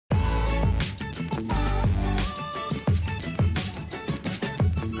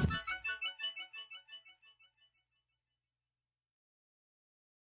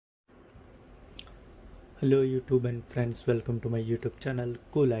Hello YouTube and friends, welcome to my YouTube channel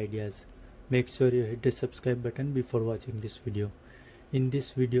Cool Ideas. Make sure you hit the subscribe button before watching this video. In this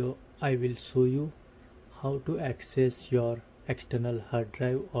video I will show you how to access your external hard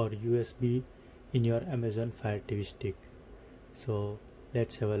drive or USB in your Amazon FireTV stick. So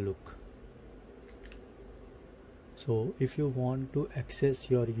let's have a look. So if you want to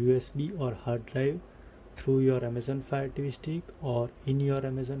access your USB or hard drive through your Amazon FireTV stick or in your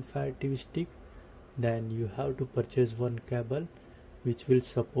Amazon FireTV stick, then you have to purchase one cable which will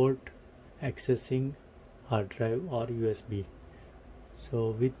support accessing hard drive or USB.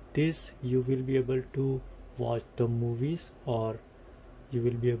 So with this you will be able to watch the movies, or you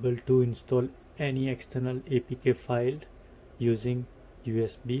will be able to install any external APK file using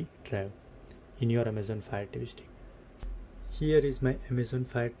USB drive in your Amazon FireTV stick. Here is my Amazon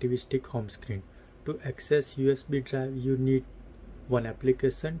FireTV stick home screen. To access USB drive you need one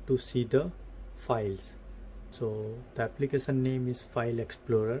application to see the files. So the application name is File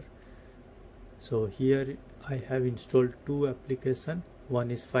Explorer. So here I have installed two applications. One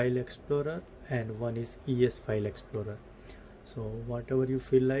is File Explorer and one is ES File Explorer. So whatever you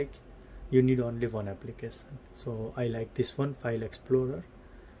feel like, you need only one application. So I like this one, File Explorer.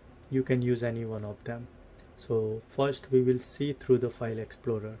 You can use any one of them. So first we will see through the File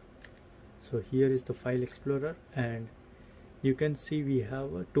Explorer. So here is the File Explorer, and you can see we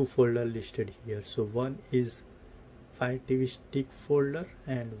have two folders listed here. So one is FireTV stick folder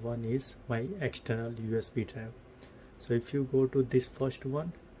and one is my external USB drive. So if you go to this first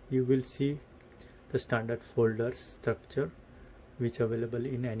one, you will see the standard folder structure which available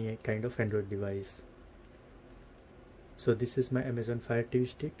in any kind of Android device. So this is my Amazon FireTV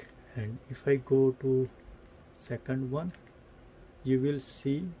stick, and if I go to second one, you will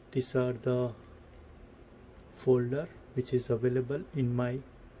see these are the folder which is available in my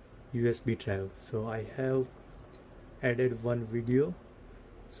USB drive. So I have added one video,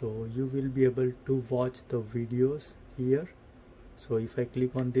 so you will be able to watch the videos here. So if I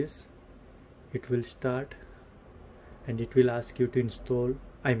click on this, it will start and it will ask you to install,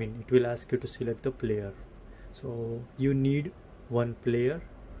 it will ask you to select the player. So you need one player.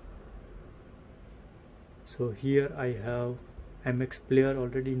 So here I have MX player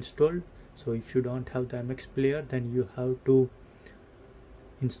already installed. So if you don't have the MX player, then you have to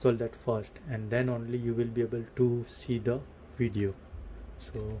install that first, and then only you will be able to see the video.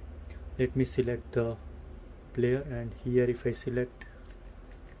 So let me select the player, and here if I select,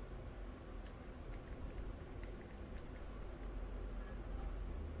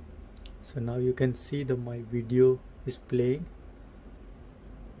 so now you can see that my video is playing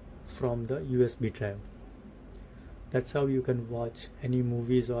from the USB drive. That's how you can watch any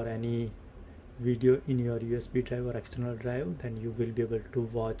movies or any video in your USB drive or external drive. Then you will be able to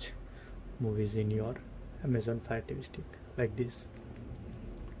watch movies in your Amazon FireTV stick like this.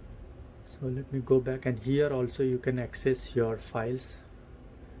 So let me go back, and here also you can access your files,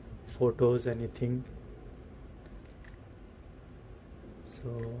 photos, anything.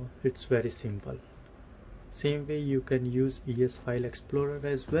 So it's very simple. Same way you can use ES File Explorer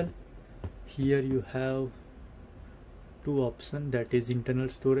as well. Here you have two options, that is internal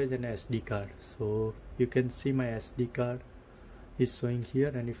storage and SD card. So you can see my SD card is showing here,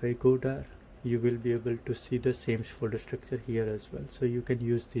 and if I go there, you will be able to see the same folder structure here as well. So you can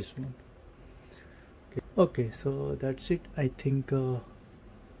use this one. Okay, so that's it, I think,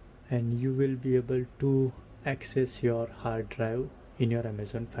 and you will be able to access your hard drive in your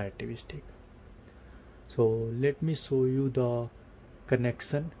Amazon FireTV stick. So let me show you the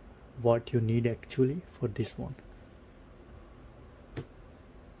connection, what you need actually for this one.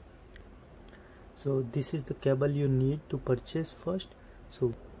 So this is the cable you need to purchase first.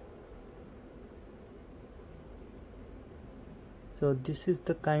 So this is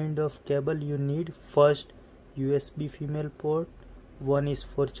the kind of cable you need. First, USB female port, one is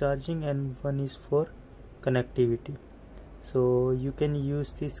for charging and one is for connectivity. So you can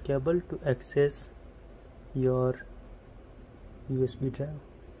use this cable to access your USB drive.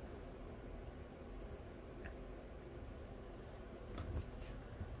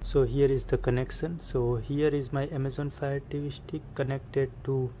 So here is the connection. So here is my Amazon FireTV stick connected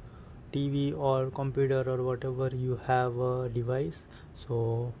to TV or computer or whatever you have a device.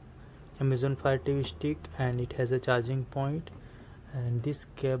 So Amazon FireTV stick, and it has a charging point, and this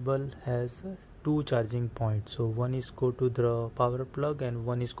cable has two charging points. So one is go to the power plug and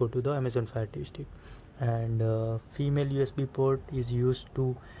one is go to the Amazon FireTV stick, and female USB port is used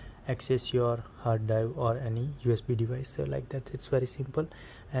to access your hard drive or any USB device. So like that, it's very simple,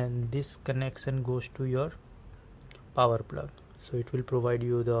 and this connection goes to your power plug, so it will provide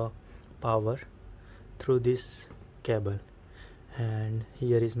you the power. through this cable, and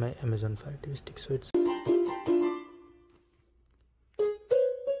here is my Amazon Fire TV stick. So it's